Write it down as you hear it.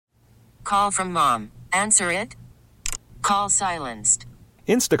call from mom. Answer it. Call silenced.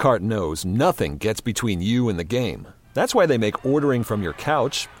 Instacart knows nothing gets between you and the game. That's why they make ordering from your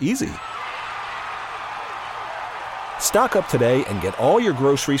couch easy. Stock up today and get all your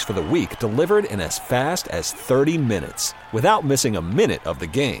groceries for the week delivered in as fast as 30 minutes without missing a minute of the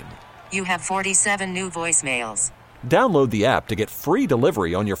game. You have 47 new voicemails. Download the app to get free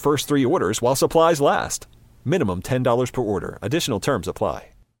delivery on your first 3 orders while supplies last. Minimum $10 per order. Additional terms apply.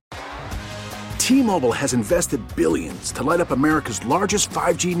 T-Mobile has invested billions to light up America's largest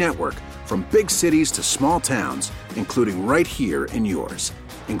 5G network, from big cities to small towns, including right here in yours.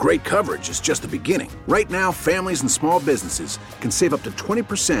 And great coverage is just the beginning. Right now, families and small businesses can save up to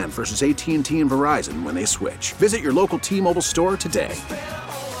 20% versus AT&T and Verizon when they switch. Visit your local T-Mobile store today.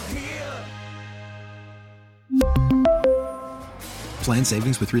 Plan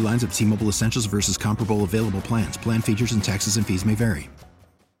savings with 3 lines of T-Mobile Essentials versus comparable available plans. Plan features and taxes and fees may vary.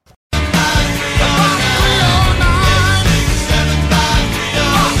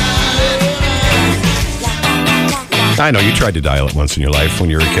 I know you tried to dial it once in your life when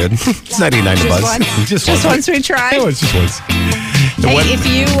you were a kid. It's 99 the buzz. Just once we tried. It was just once. Hey, if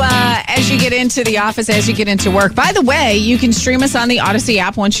you, as you get into the office, as you get into work, by the way, you can stream us on the Odyssey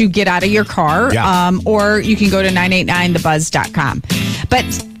app once you get out of your car, or you can go to 989thebuzz.com. But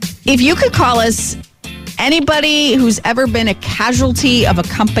if you could call us, anybody who's ever been a casualty of a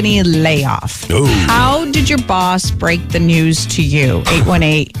company layoff, how did your boss break the news to you?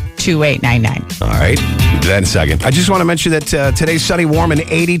 818-2899. All right. We'll do that in a second. I just want to mention that today's sunny, warm, and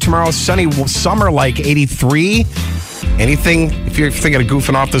 80. Tomorrow, sunny, summer like 83. Anything, if you're thinking of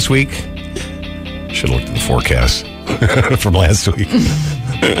goofing off this week, should have looked at the forecast from last week.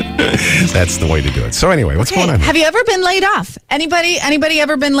 That's the way to do it. So anyway, what's going on? Have you ever been laid off? Anybody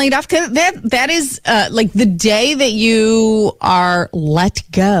ever been laid off? 'Cause that is like the day that you are let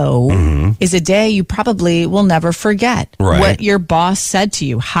go is a day you probably will never forget. Right. What your boss said to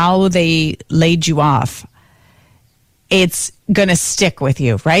you, how they laid you off. It's going to stick with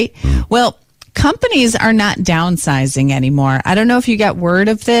you, right? Well, companies are not downsizing anymore. I don't know if you got word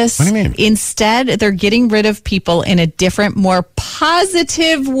of this. What do you mean? Instead, they're getting rid of people in a different, more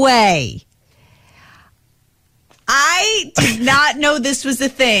positive way. I did not know this was a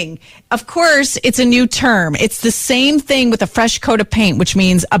thing. Of course, it's a new term. It's the same thing with a fresh coat of paint, which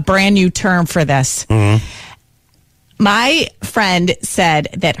means a brand new term for this. My friend said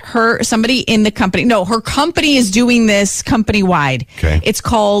that her company is doing this company-wide. Okay. It's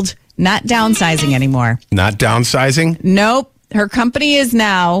called not downsizing anymore. Not downsizing? Nope. Her company is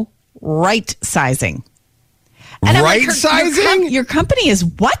now rightsizing. And I'm like, Rightsizing? your company is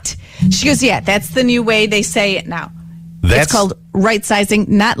what? She goes, yeah, that's the new way they say it now. It's called rightsizing,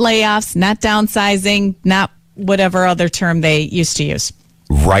 not layoffs, not downsizing, not whatever other term they used to use.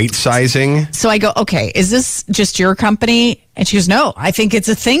 Rightsizing? So I go, okay, is this just your company? And she goes, no, I think it's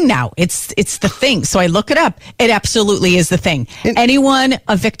a thing now. It's the thing. So I look it up. It absolutely is the thing. Anyone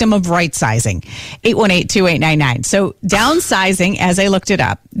a victim of rightsizing? 818-2899. So downsizing, as I looked it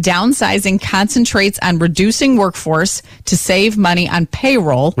up, downsizing concentrates on reducing workforce to save money on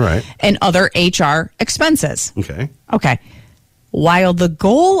payroll and other HR expenses. Okay. While the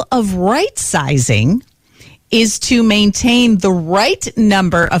goal of rightsizing is to maintain the right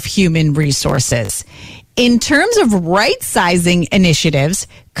number of human resources. In terms of right-sizing initiatives,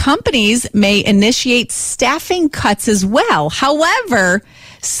 companies may initiate staffing cuts as well. However,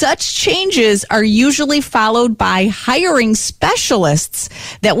 such changes are usually followed by hiring specialists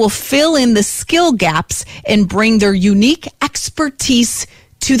that will fill in the skill gaps and bring their unique expertise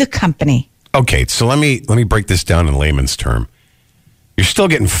to the company. Okay, so let me break this down in layman's term. You're still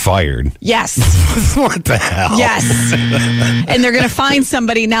getting fired. Yes. What the hell? Yes. And they're going to find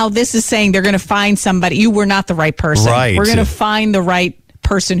somebody. Now, this is saying they're going to find somebody. You were not the right person. Right. We're going to find the right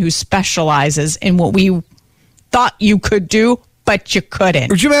person who specializes in what we thought you could do, but you couldn't.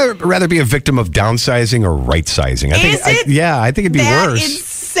 Would you rather be a victim of downsizing or right-sizing? I think it'd be worse.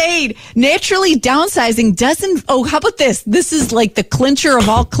 Insane. Naturally, downsizing doesn't. Oh, how about this? This is like the clincher of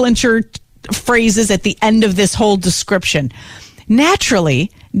all clincher phrases at the end of this whole description.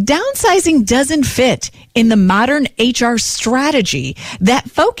 Naturally, downsizing doesn't fit in the modern HR strategy that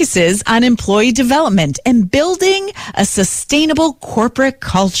focuses on employee development and building a sustainable corporate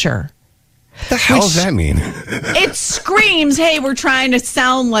culture. What the hell does that mean? It screams, hey, we're trying to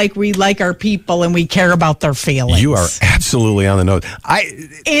sound like we like our people and we care about their feelings. You are absolutely on the nose.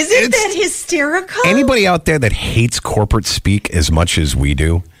 Isn't that hysterical? Anybody out there that hates corporate speak as much as we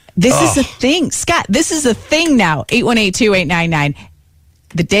do? This is a thing. Scott, this is a thing now. 818-2899.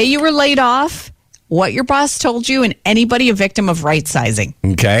 The day you were laid off, what your boss told you and anybody a victim of right-sizing.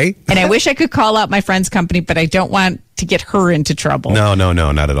 Okay. And I wish I could call out my friend's company, but I don't want to get her into trouble. No,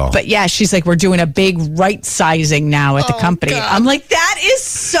 not at all. But yeah, she's like, we're doing a big right-sizing now at the company. God. I'm like, that is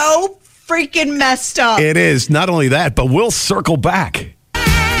so freaking messed up. It is. Not only that, but we'll circle back.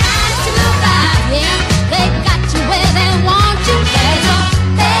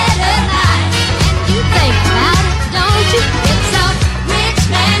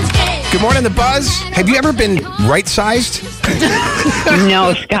 Good morning, The Buzz. Have you ever been right-sized?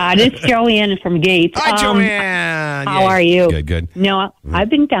 No, Scott. It's Joanne from Gates. Hi, Joanne. How are you? Good. No, I've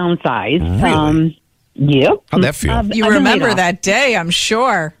been downsized. Really? Yep. How'd that feel? You remember that day, I'm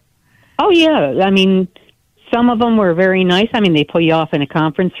sure. Oh, yeah. I mean, some of them were very nice. I mean, they put you off in a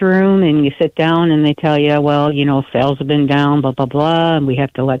conference room and you sit down and they tell you, well, sales have been down, blah, blah, blah, and we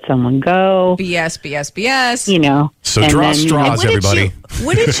have to let someone go. BS. So draw straws, everybody.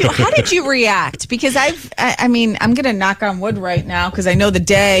 How did you react? Because I'm going to knock on wood right now because I know the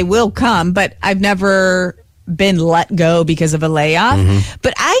day will come, but I've never been let go because of a layoff. Mm-hmm.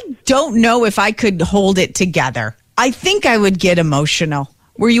 But I don't know if I could hold it together. I think I would get emotional.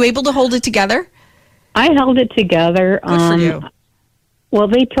 Were you able to hold it together? I held it together. Good for you. Well,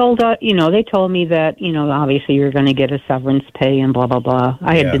 they told me that, obviously you're going to get a severance pay and blah, blah, blah.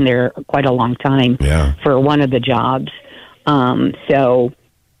 I had been there quite a long time for one of the jobs. So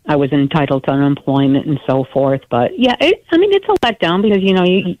I was entitled to unemployment and so forth. But yeah, it's a letdown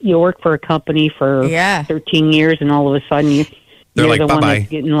because, you work for a company for 13 years and all of a sudden you're like, the one bye-bye. that's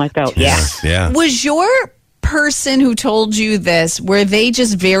getting let go. Yeah. Was your person who told you this, were they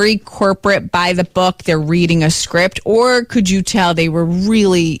just very corporate, by the book, they're reading a script, or could you tell they were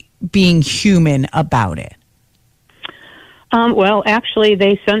really being human about it? Well, actually,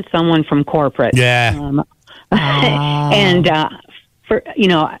 they sent someone from corporate. Yeah. And for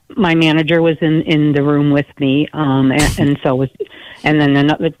my manager was in the room with me, and so was, and then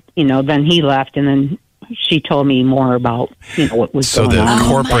another, then he left, and then she told me more about what was going on.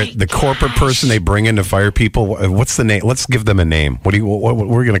 So the corporate person they bring in to fire people. What's the name? Let's give them a name. What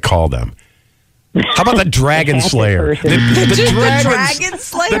we're going to call them? How about the Dragon Slayer? The Dragon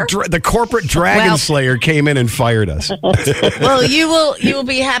Slayer? The corporate Dragon Slayer came in and fired us. Well, you will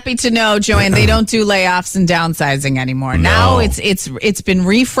be happy to know, Joanne, they don't do layoffs and downsizing anymore. No. Now it's been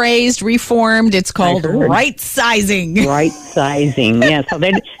rephrased, reformed. It's called right-sizing. Right-sizing, yeah. So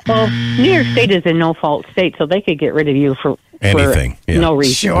New York State is a no-fault state, so they could get rid of you for anything. No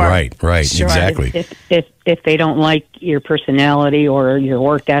reason. Sure. Right, Sure. exactly. If they don't like your personality or your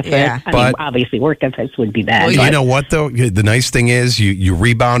work ethic, I mean, obviously work ethics would be bad. Well, you know what, though? The nice thing is you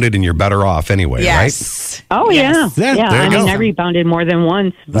rebounded and you're better off anyway, yes. right? Oh, yes. yeah. There you go. I rebounded more than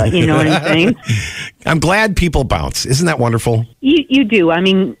once, but you know what I'm saying? I'm glad people bounce. Isn't that wonderful? You do. I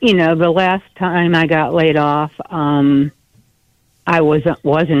mean, the last time I got laid off, I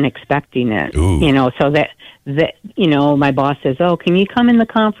wasn't expecting it. Ooh. So that my boss says, "Oh, can you come in the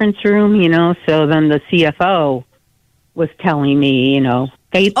conference room?" So then the CFO was telling me,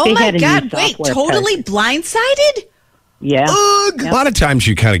 they Oh my had a God! new Wait, software totally blindsided? Yeah. A lot of times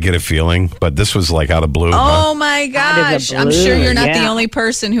you kind of get a feeling, but this was like out of blue. Oh my gosh! I'm sure you're not the yeah. only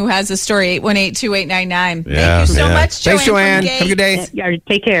person who has a story. 818-2899. Yeah, Thank you so yeah. much, Joanne. Thanks, Joanne. from Have a good day. Yeah,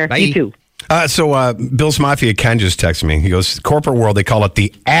 take care. Bye. You too. So Bill's Mafia, Ken just texted me. He goes, corporate world, they call it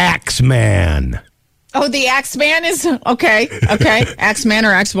the Axe Man. Oh, the Axe Man is okay. Axe Man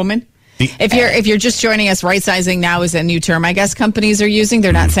or Axe Woman. If you're just joining us, right-sizing now is a new term I guess companies are using.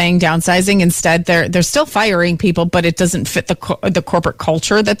 They're not saying downsizing. Instead, they're still firing people, but it doesn't fit the corporate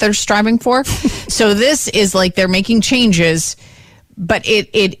culture that they're striving for. So this is like they're making changes, but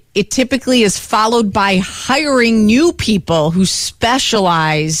it typically is followed by hiring new people who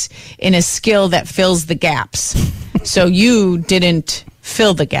specialize in a skill that fills the gaps. So you didn't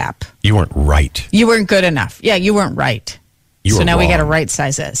fill the gap. You weren't right. You weren't good enough. Yeah, you weren't right. You so were now wrong. we got to right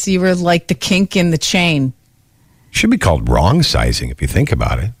size it. So you were like the kink in the chain. Should be called wrong sizing if you think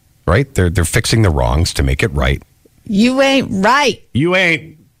about it, right? They're fixing the wrongs to make it right. You ain't right. You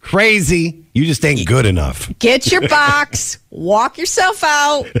ain't crazy. You just ain't good enough. Get your box. Walk yourself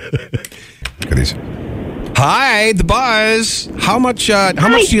out. Look at these. Hi, the Buzz. How much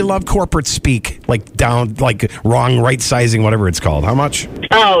do you love corporate speak? Like wrong, right sizing, whatever it's called. How much?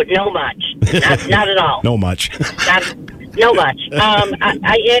 Oh, no much. Not at all. No much. No much.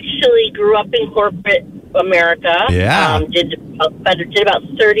 I actually grew up in corporate America. Yeah. Did about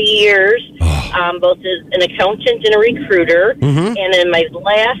 30 years, both as an accountant and a recruiter. Mm-hmm. And in my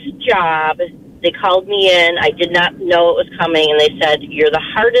last job, they called me in. I did not know it was coming, and they said, "You're the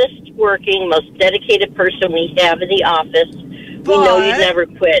hardest working, most dedicated person we have in the office. We know you'd never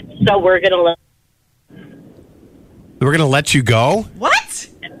quit, so we're going to let We're going to let you go? What?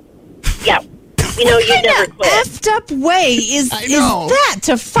 Yeah. You never quit. Effed up way is that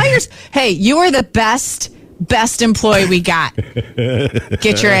to fire? Hey, you are the best employee we got.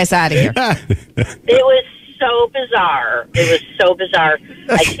 Get your ass out of here. It was so bizarre.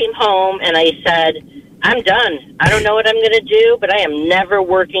 I came home and I said, I'm done. I don't know what I'm going to do, but I am never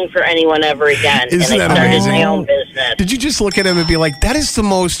working for anyone ever again. Isn't and I that started amazing? my own business. Did you just look at him and be like, that is the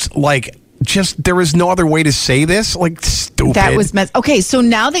most, there is no other way to say this? Stupid. That was okay, so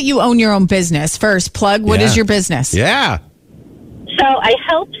now that you own your own business, first, plug, what is your business? Yeah. So I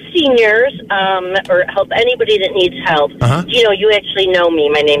help seniors or help anybody that needs help. Uh-huh. You actually know me.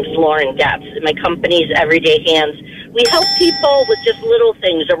 My name's Lauren Getz. My company's Everyday Hands. We help people with just little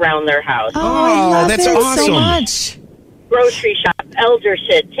things around their house. Oh, I love that's it awesome. so much. Grocery shop, elder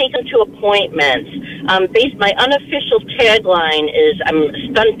sit, take them to appointments. My unofficial tagline is I'm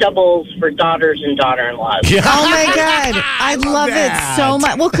stunt doubles for daughters and daughter-in-laws. Yeah. Oh my God, I love it so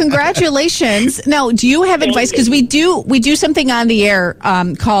much. Well, congratulations. Now, do you have advice? Because we do something on the air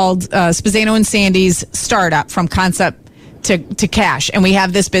called Spazzano and Sandy's Startup from Concept to Cash, and we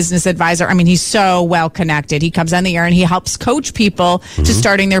have this business advisor. I mean, he's so well connected. He comes on the air and he helps coach people to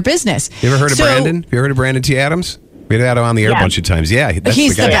starting their business. You ever heard of Brandon? Have you heard of Brandon T. Adams? We had that on the air a bunch of times. Yeah,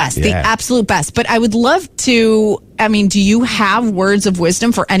 he's the best, the absolute best. But I would love to, do you have words of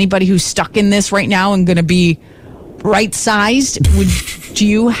wisdom for anybody who's stuck in this right now and going to be right-sized? Do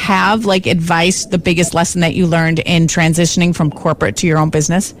you have advice, the biggest lesson that you learned in transitioning from corporate to your own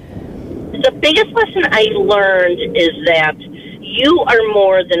business? The biggest lesson I learned is that you are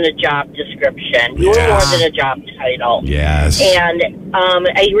more than a job description. You are more than a job title. Yes. And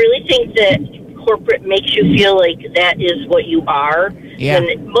I really think that corporate makes you feel like that is what you are. Yeah.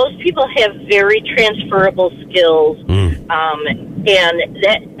 And most people have very transferable skills. And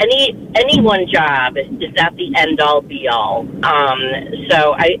that any one job is not the end all be all.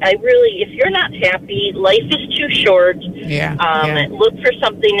 So I really, if you're not happy, life is too short. Look for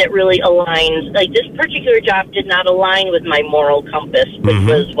something that really aligns. This particular job did not align with my moral compass, which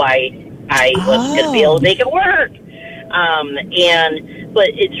was why I was going to be able to make it work. But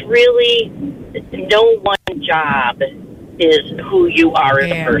it's really, no one job is who you are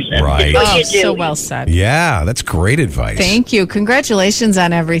as a person. Right. It's what you do. So well said. Yeah, that's great advice. Thank you. Congratulations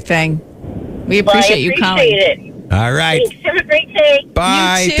on everything. We appreciate you calling. I appreciate it. All right. Thanks. Have a great day.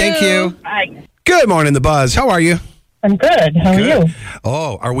 Bye. You too. Thank you. Bye. Good morning, The Buzz. How are you? I'm good. How are you?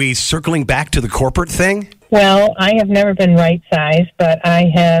 Oh, are we circling back to the corporate thing? Well, I have never been right-sized, but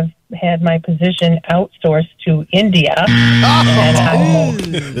I have had my position outsourced to India.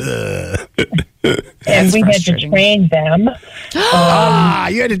 And we had to train them.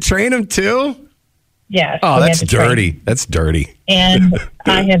 You had to train them too? Yes. Oh, that's dirty. That's dirty. And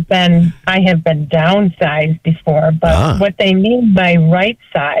I have been downsized before, but what they mean by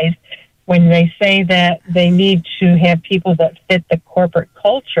right-sized, when they say that they need to have people that fit the corporate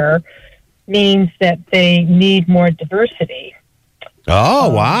culture, means that they need more diversity. Oh,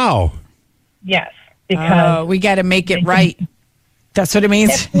 wow. Yes, because we got to make it right. That's what it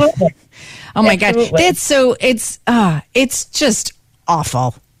means. Absolutely. Oh my God, Absolutely. it's just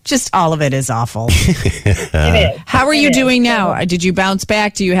awful. Just all of it is awful. It is. How are you doing now? Did you bounce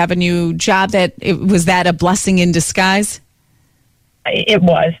back? Do you have a new job? Was that a blessing in disguise? It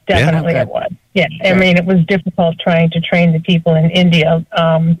was, definitely it was. Yeah, I mean, it was difficult trying to train the people in India.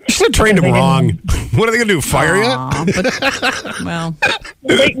 You should have trained them wrong. What are they going to do, fire you? Well,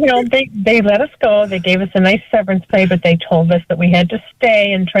 they let us go. They gave us a nice severance pay, but they told us that we had to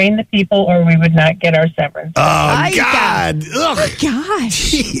stay and train the people or we would not get our severance. Oh, God. Oh,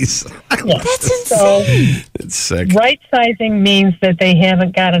 gosh. Jeez. Yeah. That's insane. It's sick. Right-sizing means that they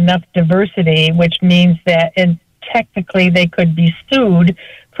haven't got enough diversity, which means that technically they could be sued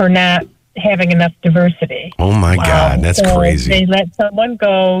for not having enough diversity. Oh, my God. That's crazy. They let someone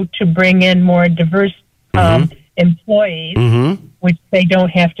go to bring in more diverse employees, which they don't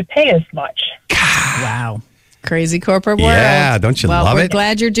have to pay as much. Wow. Crazy corporate world. Yeah, don't you love we're it?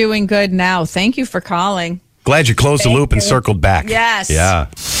 glad you're doing good now. Thank you for calling. Glad you closed the loop and circled back. Yes. Yeah.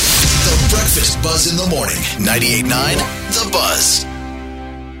 The Breakfast Buzz in the morning. 98.9 The Buzz.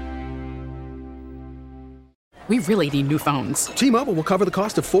 We really need new phones. T-Mobile will cover the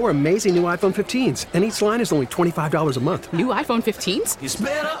cost of 4 amazing new iPhone 15s, and each line is only $25 a month. New iPhone 15s? It's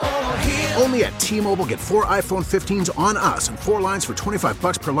better over here. Only at T-Mobile, get 4 iPhone 15s on us and 4 lines for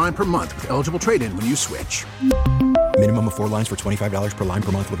 $25 per line per month with eligible trade-in when you switch. Minimum of 4 lines for $25 per line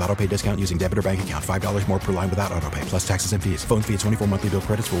per month with autopay discount using debit or bank account. $5 more per line without autopay, plus taxes and fees. Phone fee at 24 monthly bill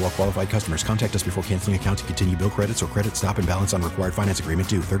credits for well-qualified customers. Contact us before canceling account to continue bill credits or credit stop and balance on required finance agreement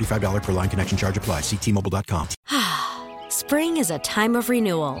due. $35 per line connection charge applies. See T-Mobile.com. Spring is a time of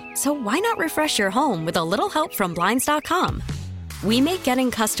renewal, so why not refresh your home with a little help from Blinds.com? We make getting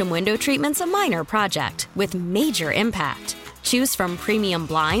custom window treatments a minor project with major impact. Choose from premium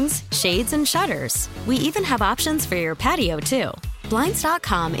blinds, shades, and shutters. We even have options for your patio, too.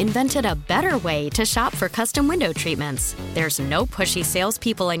 Blinds.com invented a better way to shop for custom window treatments. There's no pushy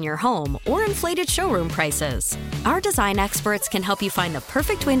salespeople in your home or inflated showroom prices. Our design experts can help you find the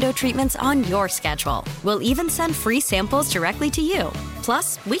perfect window treatments on your schedule. We'll even send free samples directly to you.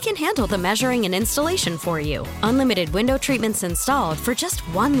 Plus, we can handle the measuring and installation for you. Unlimited window treatments installed for just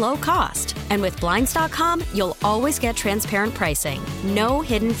one low cost. And with Blinds.com, you'll always get transparent pricing. No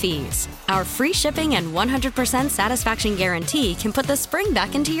hidden fees. Our free shipping and 100% satisfaction guarantee can put the spring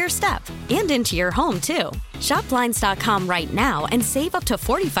back into your step and into your home, too. Shop Blinds.com right now and save up to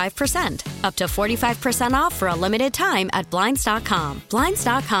 45%. Up to 45% off for a limited time at Blinds.com.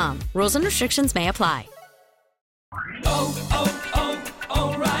 Blinds.com. Rules and restrictions may apply.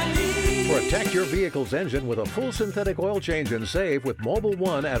 O'Reilly. Protect your vehicle's engine with a full synthetic oil change and save with Mobile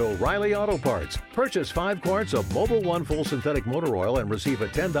One at O'Reilly Auto Parts. Purchase 5 quarts of Mobile One full synthetic motor oil and receive a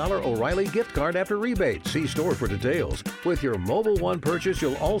 $10 O'Reilly gift card after rebate. See store for details. With your Mobile One purchase,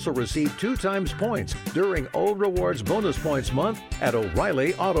 you'll also receive 2 times points during O Rewards Bonus Points Month at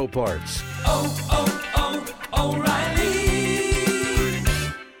O'Reilly Auto Parts.